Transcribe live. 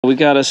We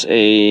got us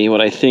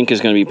what I think is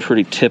going to be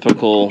pretty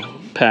typical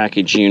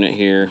package unit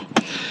here.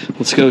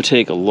 Let's go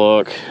take a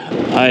look.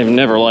 I've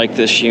never liked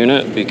this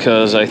unit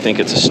because I think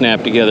it's a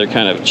snap together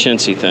kind of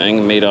chintzy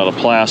thing made out of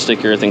plastic.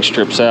 Everything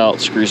strips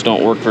out, screws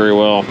don't work very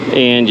well,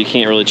 and you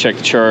can't really check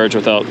the charge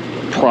without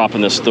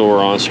propping this door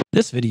on.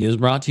 This video is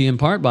brought to you in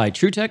part by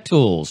TruTech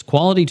Tools.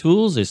 Quality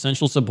tools,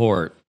 essential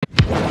support.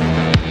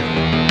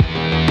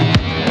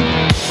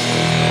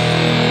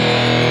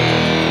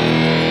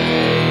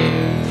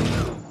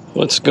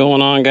 What's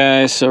going on,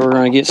 guys? So we're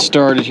going to get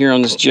started here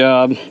on this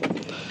job.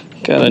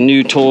 Got a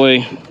new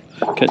toy.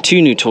 Got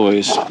two new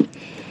toys.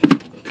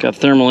 Got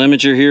thermal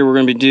imager here we're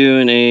going to be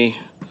doing a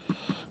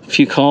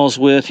few calls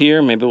with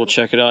here. Maybe we'll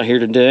check it out here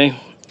today.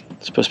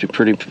 It's supposed to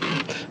be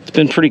it's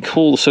been pretty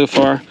cool so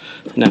far.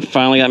 And I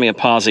finally got me a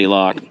posi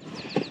lock.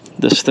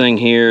 This thing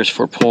here is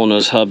for pulling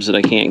those hubs that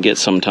I can't get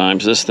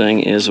sometimes. This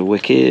thing is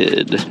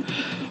wicked.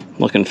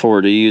 Looking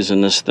forward to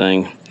using this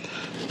thing.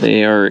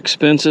 They are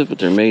expensive, but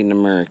they're made in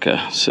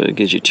America. So it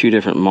gives you two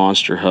different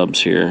monster hubs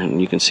here,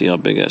 and you can see how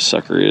big that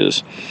sucker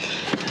is.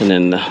 And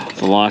then the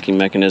locking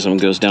mechanism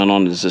goes down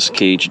onto this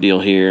cage deal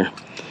here.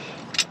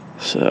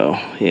 So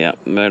yeah,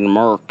 made in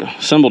America,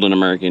 assembled in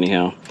America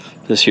anyhow.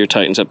 This here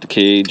tightens up the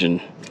cage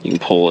and you can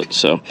pull it.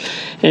 So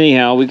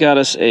anyhow, we got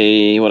us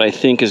what I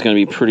think is going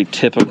to be pretty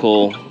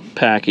typical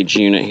package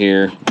unit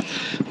here.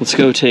 Let's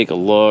go take a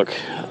look.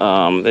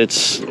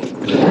 It's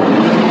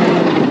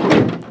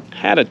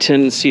had a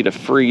tendency to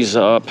freeze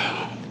up,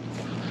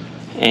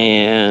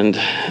 and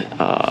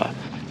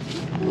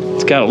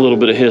it's got a little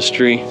bit of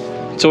history.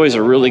 It's always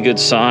a really good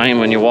sign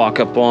when you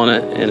walk up on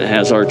it and it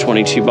has our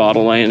 22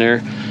 bottle laying there,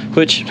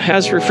 which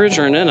has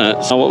refrigerant in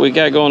it. So what we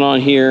got going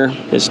on here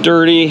is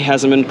dirty,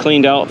 hasn't been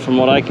cleaned out from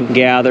what I can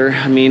gather.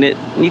 I mean,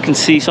 you can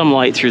see some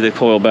light through the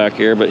coil back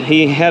here, but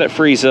he had it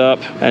freeze up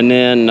and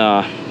then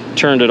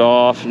turned it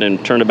off and then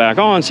turned it back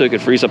on so it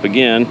could freeze up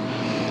again.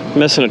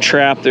 Missing a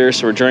trap there,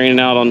 so we're draining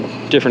out on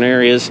different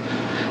areas.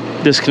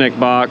 Disconnect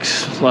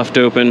box left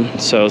open,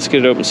 so let's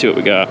get it open and see what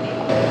we got.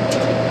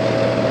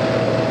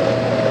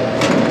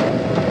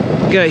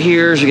 We got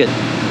here is we got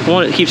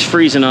one that keeps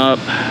freezing up.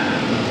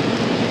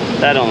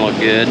 That don't look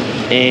good,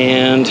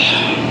 and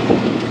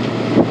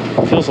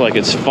feels like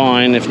it's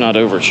fine if not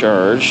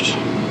overcharged.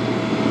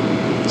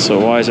 So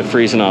why is it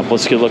freezing up?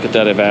 Let's get a look at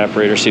that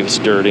evaporator, see if it's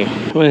dirty.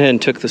 Went ahead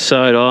and took the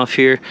side off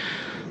here.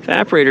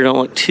 Evaporator don't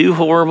look too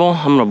horrible.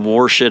 I'm gonna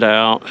wash it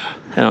out.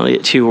 I don't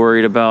get too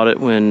worried about it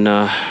when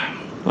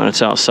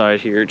it's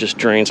outside here. It just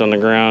drains on the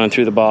ground and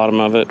through the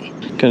bottom of it.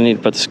 Gonna need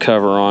to put this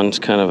cover on. It's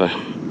kind of a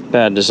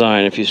bad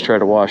design if you try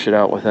to wash it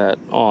out with that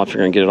off.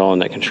 You're gonna get it all in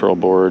that control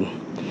board.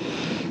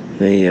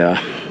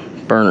 The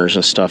burners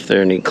and stuff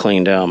there need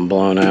cleaned out and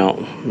blown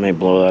out. May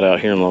blow that out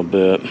here in a little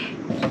bit.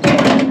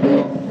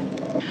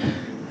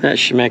 That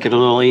should make it a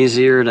little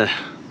easier to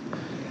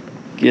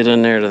get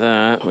in there to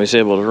that. I was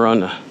able to run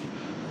the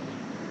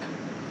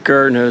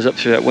garden hose up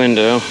through that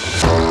window.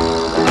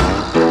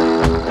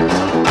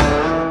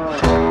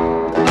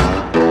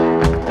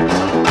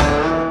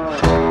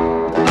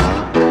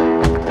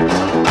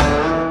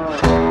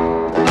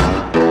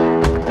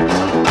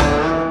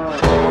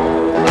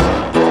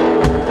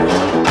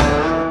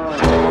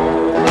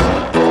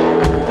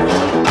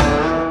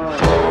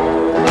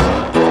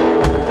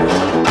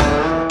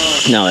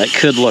 Now that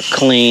could look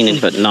clean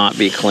but not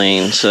be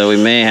clean, so we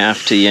may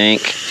have to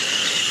yank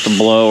the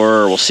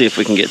blower. We'll see if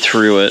we can get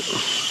through it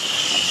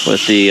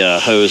with the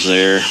hose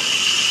there.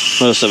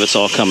 Most of it's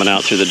all coming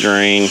out through the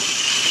drain.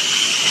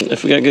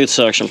 If we got good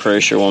suction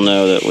pressure, we'll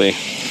know that we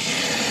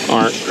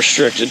aren't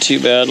restricted too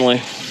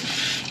badly.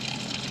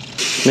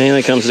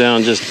 Mainly comes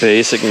down to just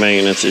basic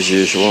maintenance as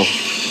usual.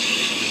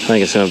 I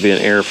think it's going to be an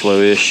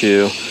airflow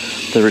issue.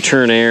 The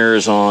return air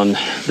is on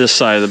this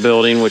side of the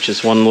building, which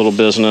is one little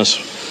business,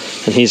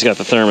 and he's got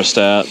the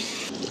thermostat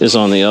is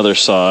on the other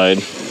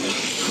side.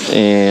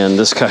 And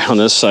this guy on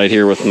this side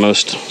here with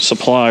most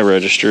supply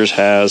registers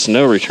has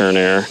no return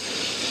air.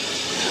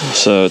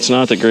 So it's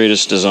not the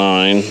greatest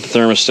design. The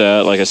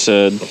thermostat, like I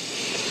said,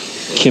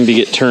 can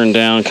get turned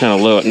down kind of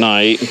low at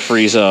night and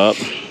freeze up.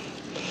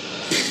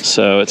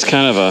 So it's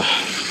kind of a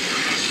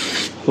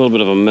little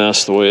bit of a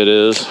mess the way it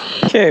is.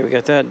 Okay, we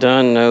got that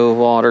done. No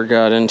water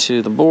got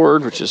into the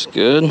board, which is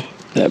good.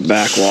 That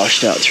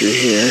backwashed out through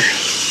here.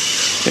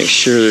 Make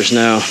sure there's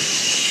no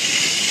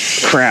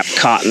crap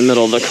caught in the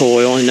middle of the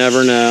coil. You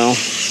never know.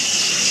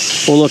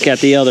 We'll look at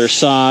the other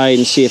side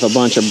and see if a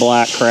bunch of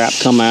black crap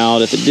come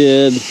out. If it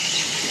did,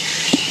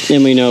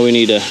 then we know we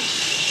need to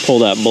pull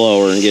that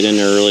blower and get in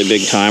there really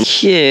big time.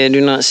 Yeah, I do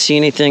not see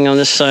anything on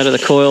this side of the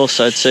coil,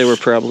 so I'd say we're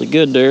probably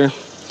good there.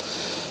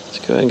 Let's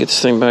go ahead and get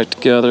this thing back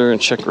together and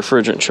check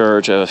refrigerant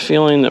charge. I have a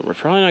feeling that we're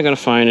probably not going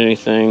to find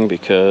anything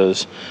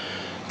because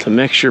the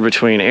mixture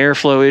between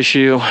airflow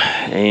issue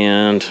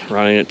and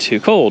running it too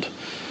cold.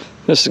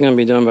 This is going to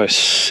be done by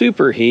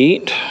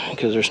superheat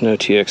because there's no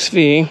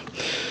TXV.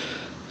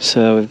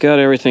 So we've got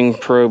everything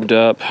probed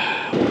up.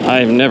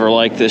 I've never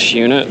liked this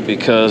unit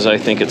because I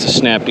think it's a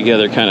snap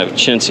together kind of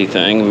chintzy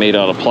thing made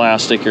out of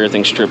plastic.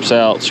 Everything strips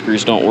out,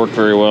 screws don't work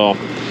very well,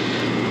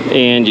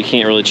 And you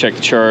can't really check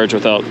the charge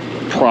without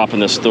propping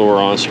this door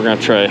on, so we're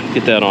gonna try to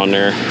get that on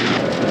there.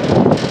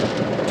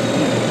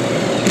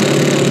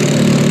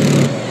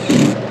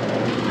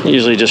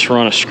 Usually just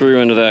run a screw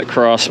into that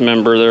cross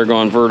member there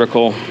going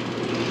vertical.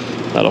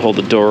 That'll hold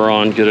the door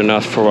on good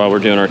enough for while we're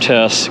doing our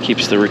tests.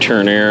 Keeps the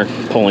return air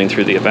pulling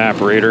through the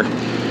evaporator.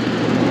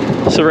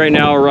 So right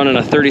now we're running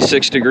a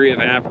 36-degree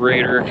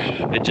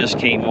evaporator. It just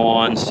came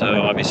on, so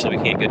obviously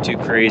we can't get too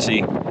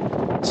crazy.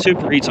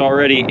 Superheat's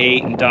already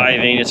 8 and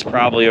diving. It's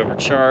probably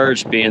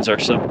overcharged, being our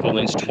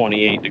subcooling's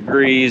 28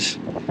 degrees.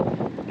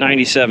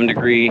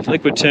 97-degree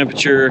liquid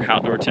temperature.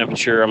 Outdoor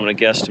temperature, I'm going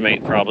to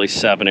guesstimate probably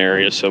 7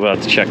 areas, so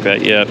about to check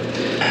that yet.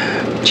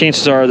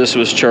 Chances are this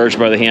was charged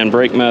by the hand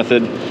brake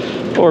method,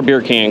 or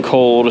beer can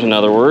cold, in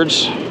other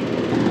words.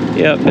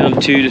 Yep, down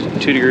to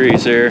 2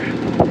 degrees there.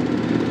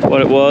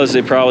 What it was,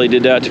 they probably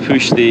did that to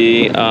push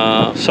the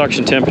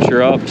suction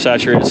temperature up,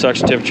 saturated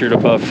suction temperature to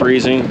above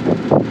freezing.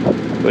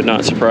 Would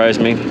not surprise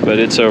me, but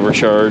it's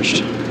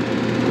overcharged.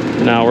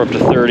 Now we're up to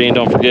 30, and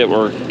don't forget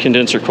our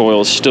condenser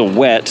coil is still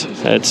wet.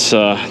 It's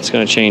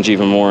going to change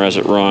even more as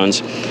it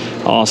runs.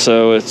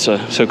 Also, it's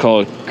a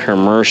so-called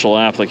commercial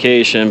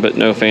application, but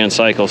no fan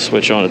cycle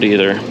switch on it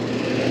either.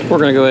 We're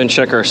going to go ahead and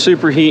check our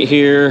superheat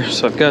here.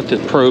 So I've got the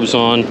probes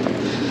on.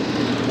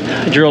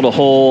 I drilled a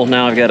hole.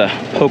 Now I've got to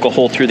poke a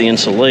hole through the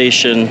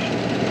insulation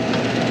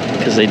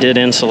because they did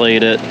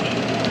insulate it.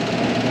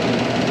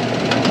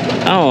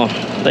 Oh,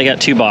 they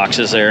got 2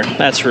 boxes there.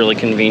 That's really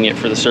convenient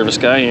for the service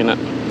guy, ain't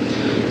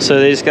it? So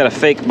they just got a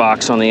fake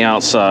box on the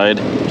outside.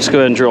 Let's go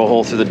ahead and drill a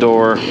hole through the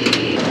door.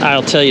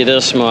 I'll tell you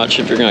this much,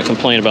 if you're going to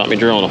complain about me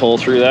drilling a hole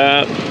through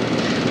that,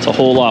 it's a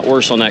whole lot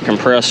worse on that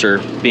compressor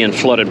being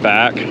flooded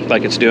back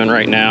like it's doing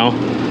right now.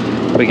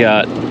 We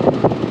got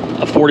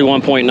a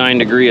 41.9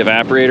 degree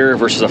evaporator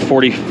versus a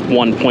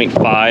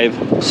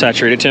 41.5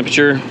 saturated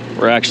temperature.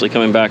 We're actually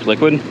coming back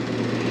liquid.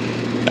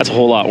 That's a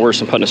whole lot worse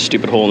than putting a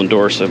stupid hole in the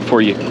door. So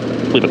before you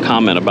leave a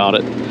comment about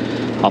it,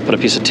 I'll put a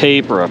piece of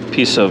tape or a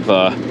piece of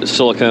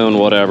silicone,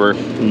 whatever,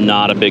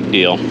 not a big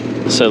deal.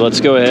 So let's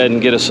go ahead and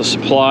get us a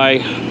supply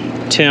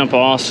temp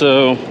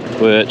also,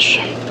 which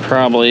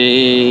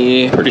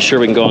probably, pretty sure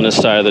we can go on this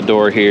side of the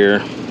door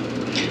here.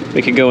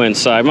 We could go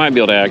inside, might be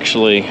able to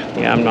actually,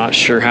 yeah, I'm not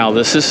sure how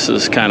this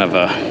is kind of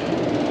a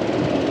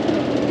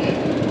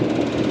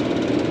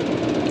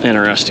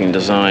interesting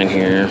design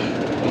here.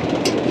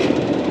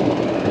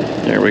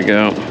 There we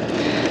go.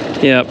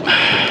 Yep.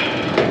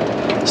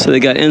 So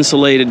they got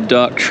insulated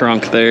duct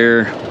trunk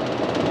there,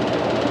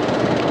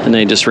 and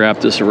they just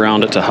wrapped this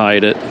around it to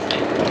hide it.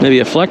 Maybe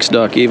a flex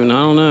duct even, I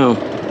don't know.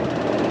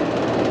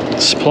 The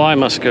supply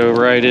must go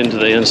right into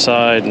the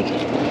inside.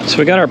 So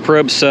we got our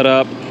probe set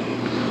up,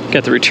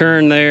 got the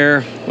return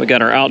there. We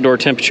got our outdoor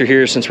temperature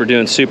here since we're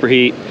doing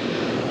superheat.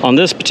 On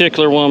this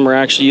particular one, we're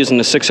actually using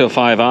the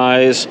 605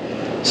 eyes.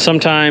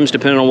 Sometimes,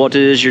 depending on what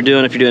it is you're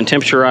doing, if you're doing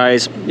temperature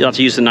eyes, you'll have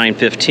to use the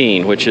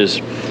 915, which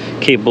is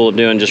capable of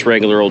doing just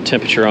regular old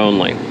temperature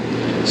only.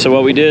 So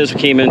what we did is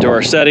we came into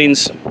our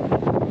settings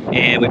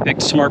and we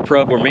picked smart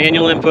probe or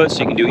manual input, so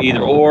you can do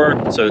either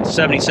or. So it's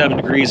 77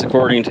 degrees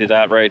according to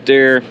that right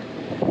there,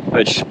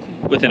 which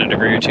within a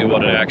degree or two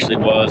what it actually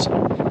was.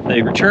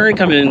 The return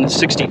come in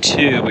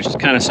 62, which is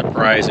kind of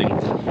surprising.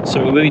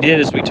 So what we did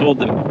is we told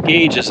the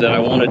gauges that I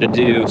wanted to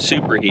do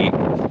superheat.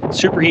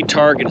 Superheat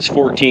target is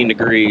 14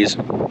 degrees.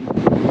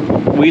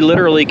 We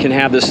literally can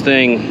have this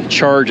thing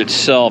charge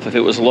itself. If it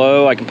was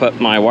low, I can put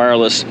my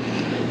wireless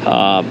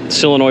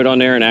solenoid on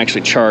there and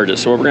actually charge it.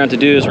 So what we're going to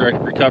have to do is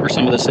recover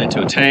some of this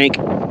into a tank.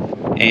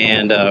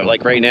 And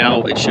like right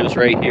now, it shows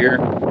right here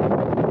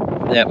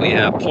that we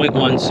have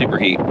 0.1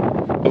 superheat.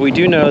 But we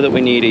do know that we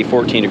need a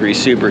 14 degree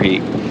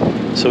superheat.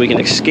 So we can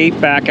escape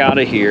back out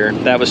of here.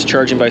 That was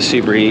charging by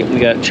superheat. We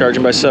got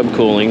charging by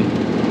subcooling.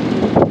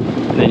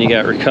 And then you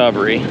got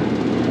recovery.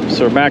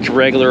 So we're back to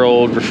regular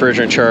old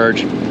refrigerant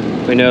charge.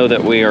 We know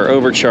that we are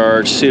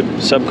overcharged.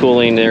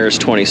 Subcooling there is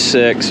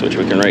 26, which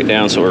we can write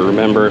down so we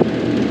remember.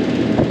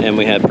 And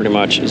we had pretty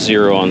much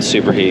 0 on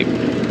superheat.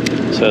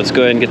 So let's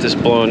go ahead and get this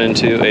blown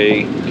into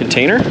a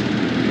container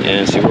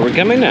and see where we're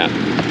coming at.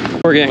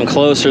 We're getting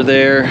closer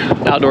there.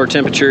 Outdoor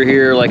temperature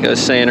here, like I was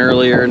saying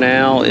earlier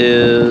now,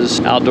 is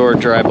outdoor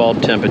dry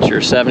bulb temperature,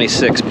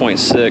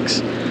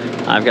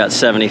 76.6. I've got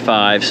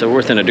 75, so we're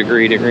within a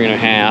degree and a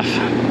half.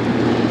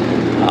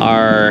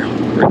 Our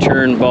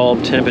return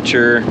bulb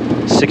temperature,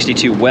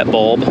 62 wet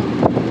bulb,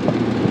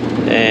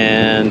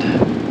 and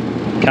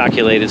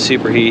calculated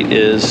superheat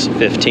is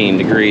 15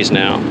 degrees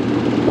now.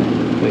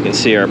 We can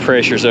see our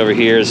pressures over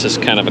here. This is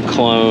kind of a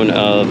clone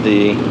of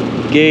the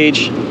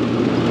gauge,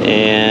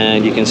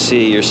 and you can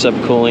see your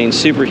subcooling,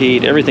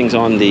 superheat, everything's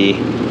on the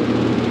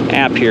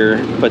app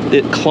here, but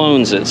it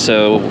clones it,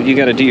 so you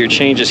got to do your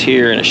changes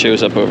here and it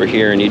shows up over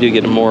here, and you do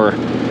get more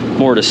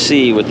to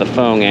see with the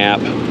phone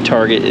app.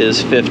 Target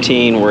is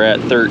 15, we're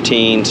at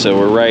 13, so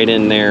we're right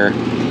in there.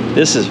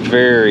 This is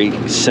very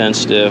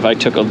sensitive. I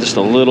took just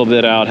a little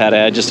bit out, had to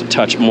add just a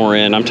touch more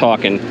in. I'm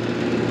talking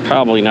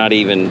probably not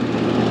even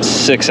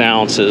 6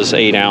 ounces,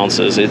 8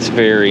 ounces. It's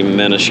very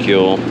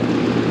minuscule.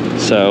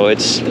 So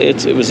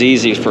it was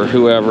easy for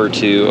whoever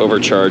to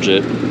overcharge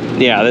it.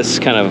 Yeah, this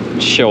kind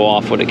of show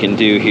off what it can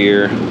do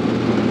here.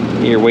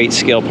 Your weight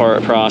scale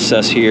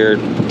process here,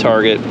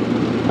 target,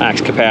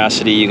 max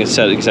capacity. You can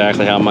set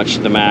exactly how much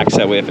the max,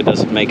 that way if it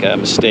doesn't make a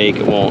mistake,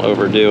 it won't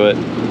overdo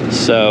it.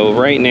 So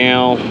right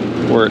now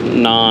we're at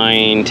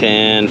 9,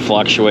 10,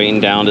 fluctuating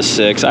down to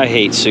 6. I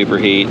hate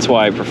superheat. That's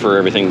why I prefer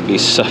everything to be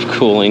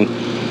self-cooling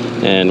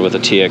and with a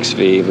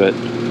TXV, but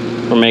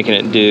we're making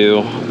it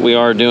do. We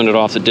are doing it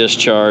off the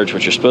discharge,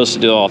 which you're supposed to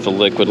do off the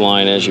liquid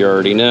line, as you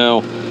already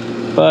know.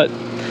 But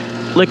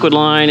liquid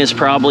line is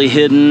probably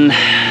hidden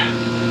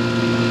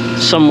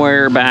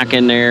somewhere back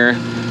in there.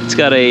 It's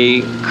got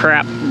a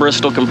crap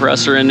Bristol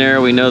compressor in there.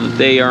 We know that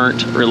they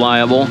aren't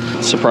reliable.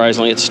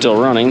 Surprisingly, it's still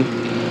running.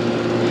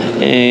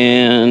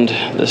 And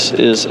this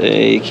is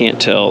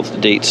can't tell, the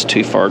date's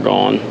too far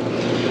gone.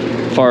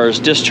 As far as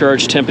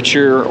discharge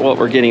temperature, what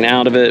we're getting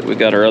out of it, we've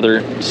got our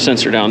other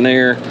sensor down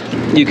there.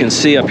 You can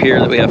see up here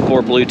that we have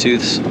 4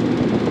 Bluetooths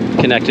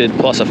connected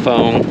plus a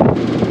phone.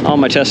 All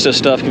my Testo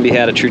stuff can be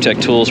had at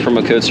TruTech Tools,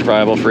 promo code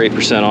survival for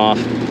 8% off.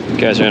 If you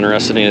guys are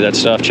interested in any of that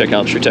stuff, check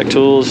out TruTech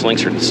Tools.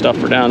 Links for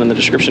stuff are down in the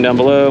description down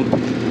below.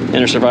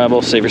 Enter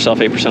survival, save yourself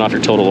 8% off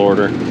your total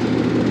order.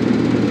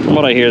 From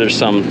what I hear, there's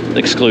some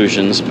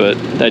exclusions, but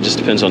that just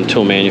depends on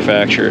tool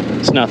manufacturer.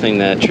 It's nothing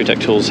that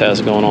TruTech Tools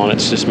has going on.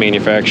 It's just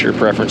manufacturer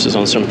preferences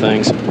on some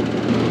things.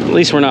 At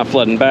least we're not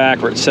flooding back.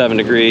 We're at 7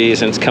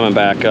 degrees and it's coming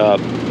back up.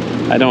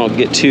 I don't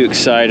get too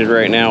excited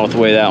right now with the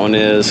way that one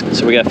is.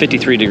 So we got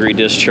 53 degree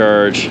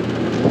discharge.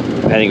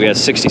 I think we had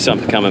 60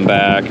 something coming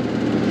back.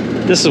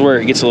 This is where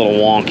it gets a little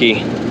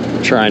wonky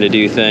trying to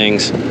do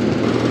things.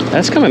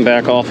 That's coming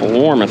back awful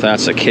warm if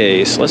that's the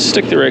case. Let's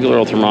stick the regular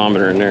old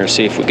thermometer in there and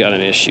see if we got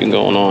an issue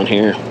going on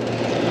here.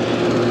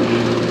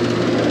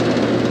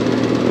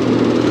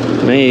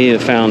 May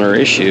have found our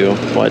issue.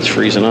 Why it's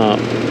freezing up.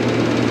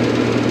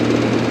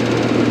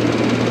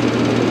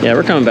 Yeah,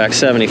 we're coming back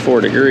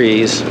 74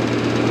 degrees.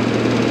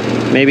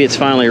 Maybe it's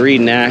finally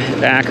reading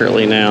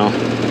accurately now.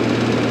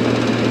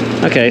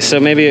 Okay,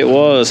 so maybe it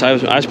was. I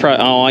was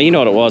probably, oh, you know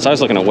what it was. I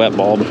was looking at wet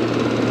bulb.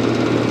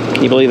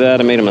 Can you believe that?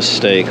 I made a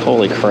mistake.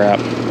 Holy crap.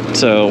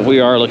 So we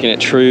are looking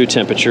at true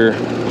temperature.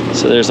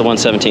 So there's the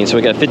 117. So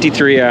we got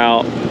 53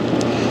 out.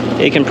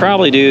 It can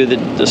probably do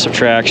the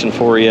subtraction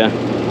for you,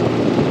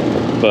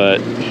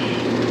 but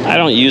I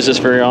don't use this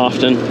very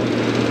often.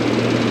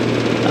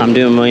 I'm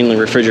doing mainly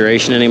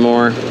refrigeration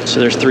anymore. So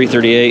there's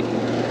 338.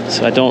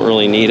 So I don't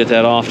really need it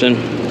that often.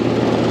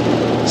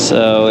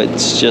 So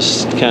it's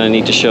just kind of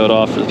neat to show it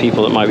off for the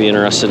people that might be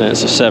interested in it.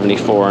 So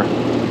 74.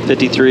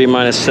 53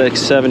 minus 6,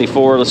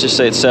 74, let's just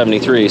say it's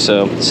 73,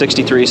 so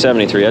 63,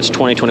 73, that's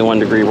 20, 21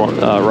 degree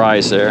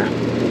rise there.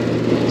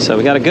 So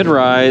we got a good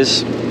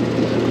rise.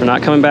 We're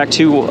not coming back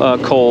too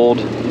cold.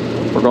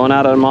 We're going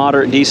out at a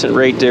moderate, decent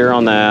rate there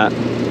on that.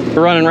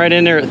 We're running right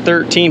in there at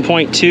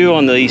 13.2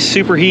 on the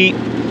superheat.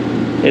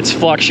 It's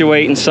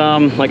fluctuating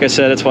some. Like I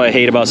said, that's why I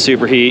hate about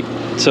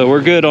superheat. So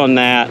we're good on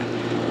that.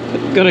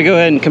 I'm gonna go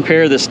ahead and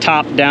compare this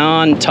top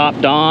down,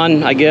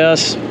 I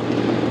guess.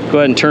 Go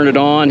ahead and turn it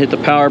on, hit the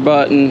power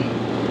button.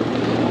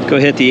 Go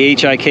hit the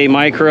HIK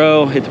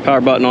micro, hit the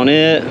power button on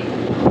it.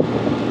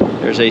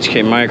 There's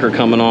HK micro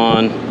coming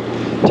on,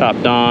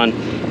 top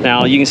on.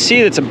 Now you can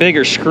see it's a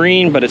bigger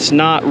screen, but it's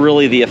not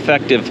really the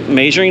effective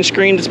measuring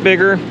screen that's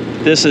bigger.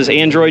 This is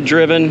Android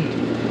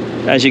driven.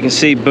 As you can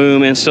see,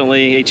 boom,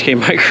 instantly, HK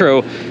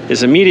micro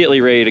is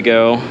immediately ready to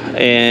go.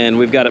 And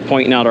we've got it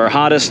pointing out our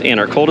hottest and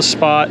our coldest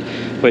spot,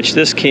 which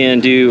this can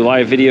do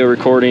live video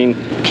recording.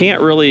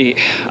 Can't really,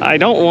 I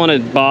don't want to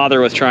bother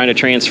with trying to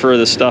transfer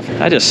this stuff.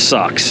 That just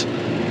sucks.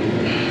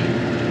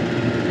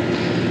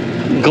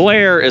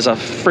 Glare is a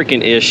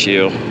freaking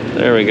issue.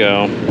 There we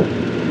go.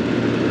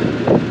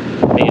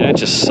 Man, that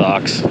just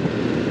sucks.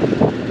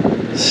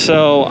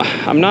 So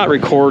I'm not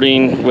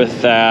recording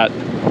with that.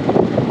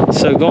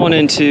 So going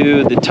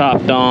into the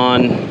top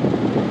dawn,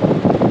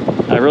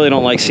 I really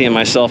don't like seeing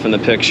myself in the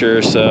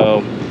picture,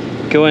 so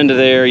go into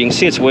there. You can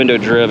see it's window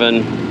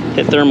driven.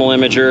 Hit thermal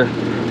imager.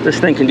 This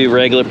thing can do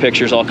regular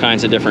pictures, all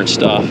kinds of different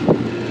stuff.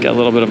 Got a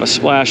little bit of a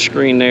splash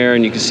screen there,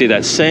 and you can see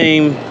that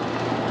same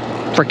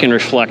freaking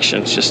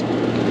reflection. It's just,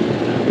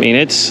 I mean,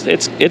 it's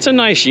a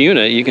nice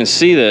unit. You can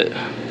see that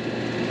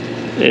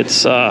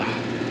it's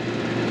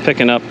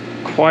picking up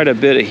quite a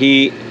bit of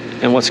heat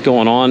and what's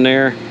going on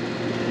there.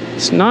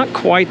 It's not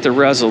quite the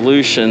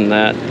resolution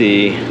that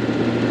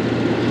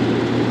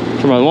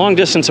from a long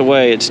distance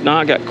away, it's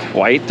not got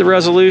quite the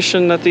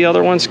resolution that the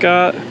other one's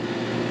got,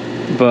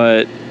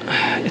 but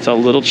it's a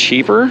little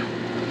cheaper.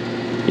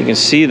 You can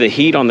see the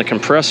heat on the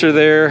compressor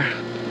there.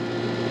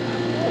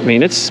 I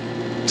mean, it's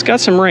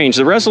got some range.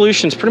 The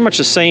resolution's pretty much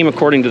the same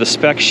according to the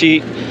spec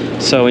sheet.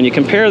 So when you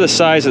compare the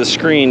size of the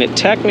screen, it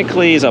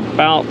technically is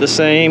about the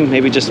same,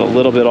 maybe just a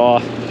little bit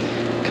off.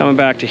 Coming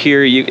back to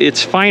here,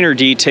 it's finer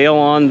detail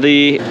on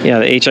the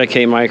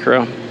HIK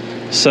micro.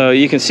 So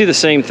you can see the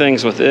same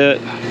things with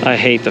it. I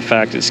hate the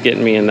fact it's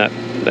getting me in that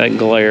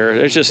glare.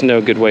 There's just no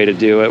good way to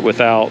do it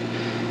without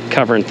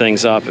covering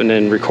things up and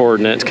then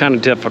recording it. It's kind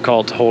of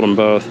difficult to hold them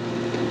both.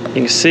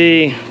 You can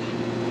see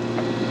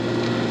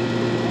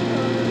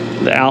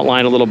the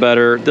outline a little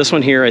better. This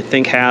one here I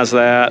think has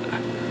that.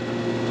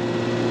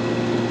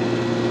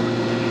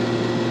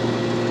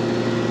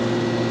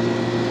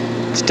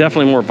 It's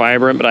definitely more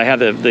vibrant, but I had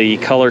the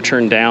color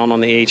turned down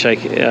on the HK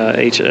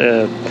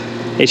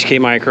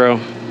Micro.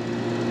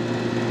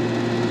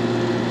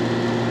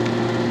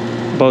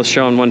 Both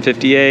showing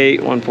 158,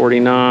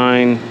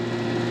 149.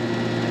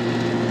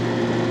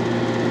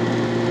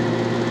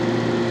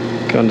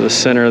 Going to the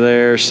center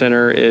there.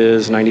 Center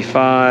is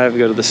 95.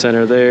 Go to the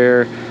center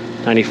there,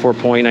 94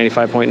 point,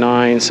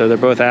 95.9. So they're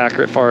both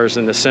accurate as far as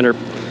in the center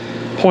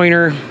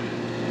pointer.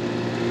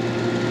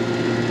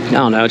 I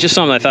don't know, just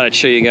something I thought I'd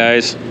show you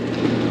guys.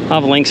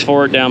 I'll have links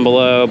for it down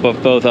below,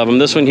 both of them.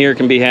 This one here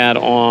can be had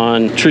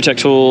on TrueTech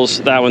Tools.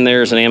 That one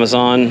there is an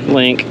Amazon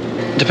link.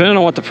 Depending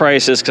on what the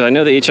price is, because I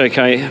know the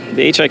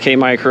HIK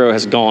Micro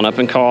has gone up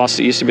in cost.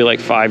 It used to be like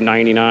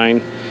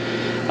 $5.99.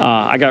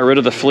 I got rid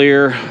of the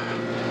FLIR.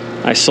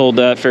 I sold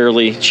that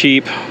fairly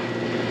cheap.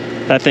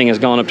 That thing has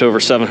gone up to over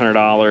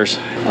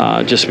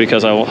 $700 just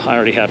because I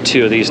already have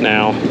 2 of these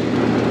now.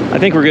 I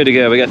think we're good to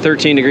go. We got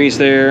 13 degrees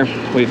there.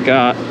 We've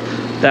got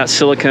that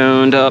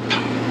siliconed up,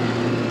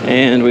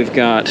 and we've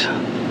got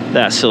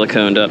that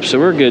siliconed up. So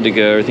we're good to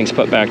go. Everything's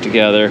put back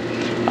together.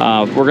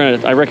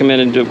 I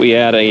recommended that we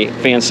add a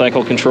fan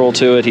cycle control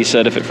to it. He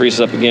said if it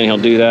freezes up again, he'll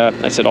do that.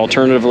 I said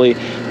alternatively,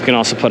 we can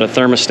also put a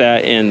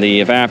thermostat in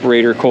the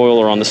evaporator coil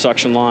or on the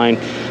suction line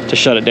to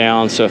shut it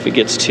down. So if it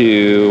gets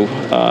too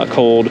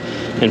cold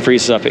and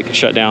freezes up, it can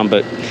shut down.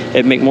 But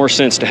it'd make more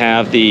sense to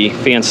have the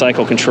fan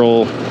cycle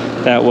control.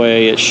 That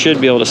way it should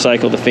be able to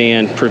cycle the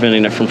fan,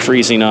 preventing it from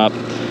freezing up,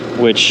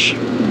 which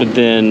would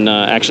then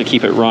actually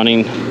keep it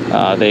running.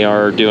 They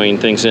are doing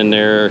things in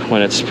there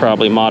when it's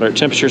probably moderate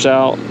temperatures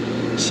out.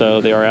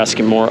 So they are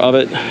asking more of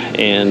it,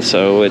 and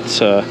so it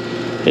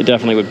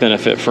definitely would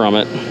benefit from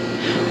it.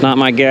 Not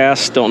my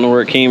gas, don't know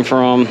where it came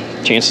from.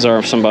 Chances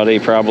are somebody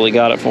probably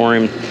got it for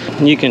him.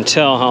 You can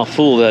tell how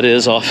full that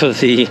is off of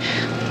the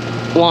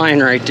line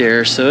right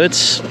there. So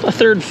it's a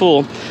third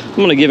full. I'm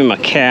gonna give him a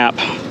cap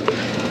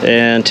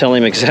and tell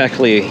him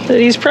exactly that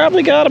he's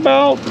probably got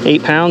about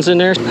 8 pounds in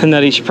there and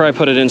that he should probably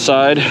put it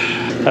inside.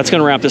 That's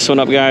gonna wrap this one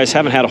up, guys.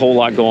 Haven't had a whole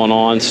lot going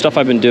on. Stuff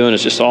I've been doing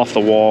is just off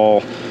the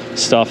wall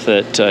stuff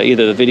that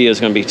either the video is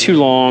going to be too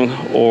long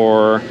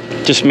or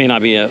just may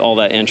not be all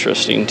that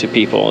interesting to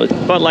people.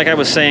 But like I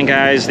was saying,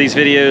 guys, these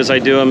videos, I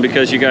do them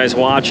because you guys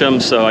watch them.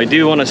 So I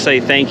do want to say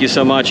thank you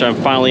so much. I'm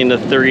finally in the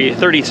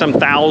 30-some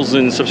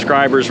thousand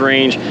subscribers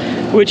range,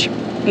 which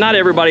not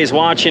everybody's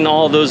watching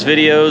all of those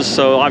videos.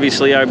 So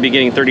obviously I'd be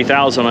getting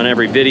 30,000 on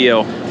every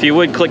video. If you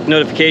would click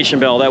notification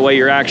bell, that way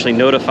you're actually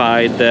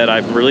notified that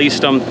I've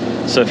released them.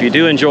 So if you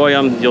do enjoy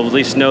them, you'll at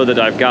least know that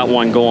I've got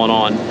one going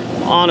on.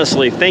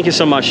 Honestly, thank you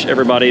so much,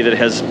 everybody that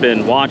has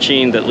been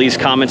watching, that leaves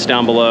comments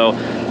down below.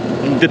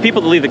 The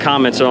people that leave the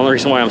comments are the only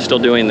reason why I'm still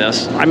doing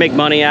this. I make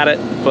money at it,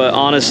 but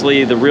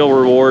honestly, the real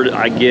reward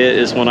I get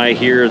is when I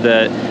hear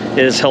that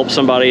it has helped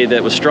somebody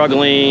that was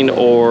struggling,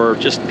 or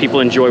just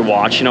people enjoy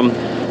watching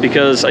them,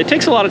 because it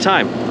takes a lot of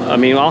time. I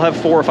mean, I'll have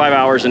 4 or 5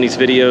 hours in these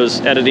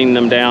videos, editing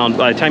them down.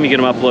 By the time you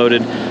get them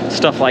uploaded,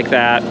 stuff like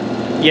that,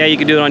 yeah, you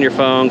can do it on your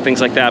phone, things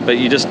like that, but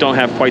you just don't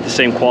have quite the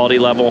same quality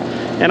level.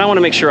 And I want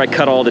to make sure I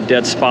cut all the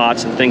dead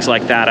spots and things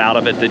like that out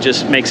of it that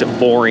just makes it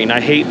boring.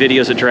 I hate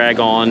videos that drag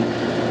on.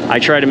 I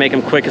try to make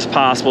them quick as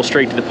possible,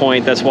 straight to the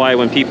point. That's why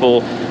when people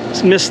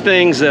miss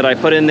things that I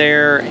put in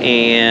there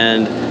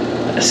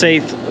and say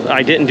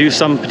I didn't do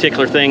some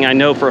particular thing, I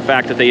know for a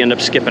fact that they end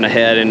up skipping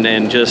ahead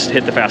and just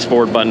hit the fast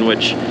forward button,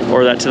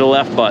 or that to the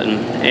left button,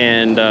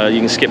 and you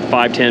can skip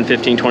 5, 10,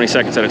 15, 20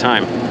 seconds at a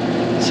time.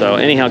 So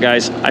anyhow,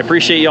 guys, I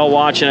appreciate y'all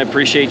watching. I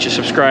appreciate you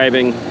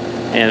subscribing.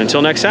 And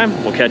until next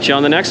time, we'll catch you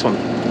on the next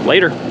one.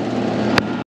 Later.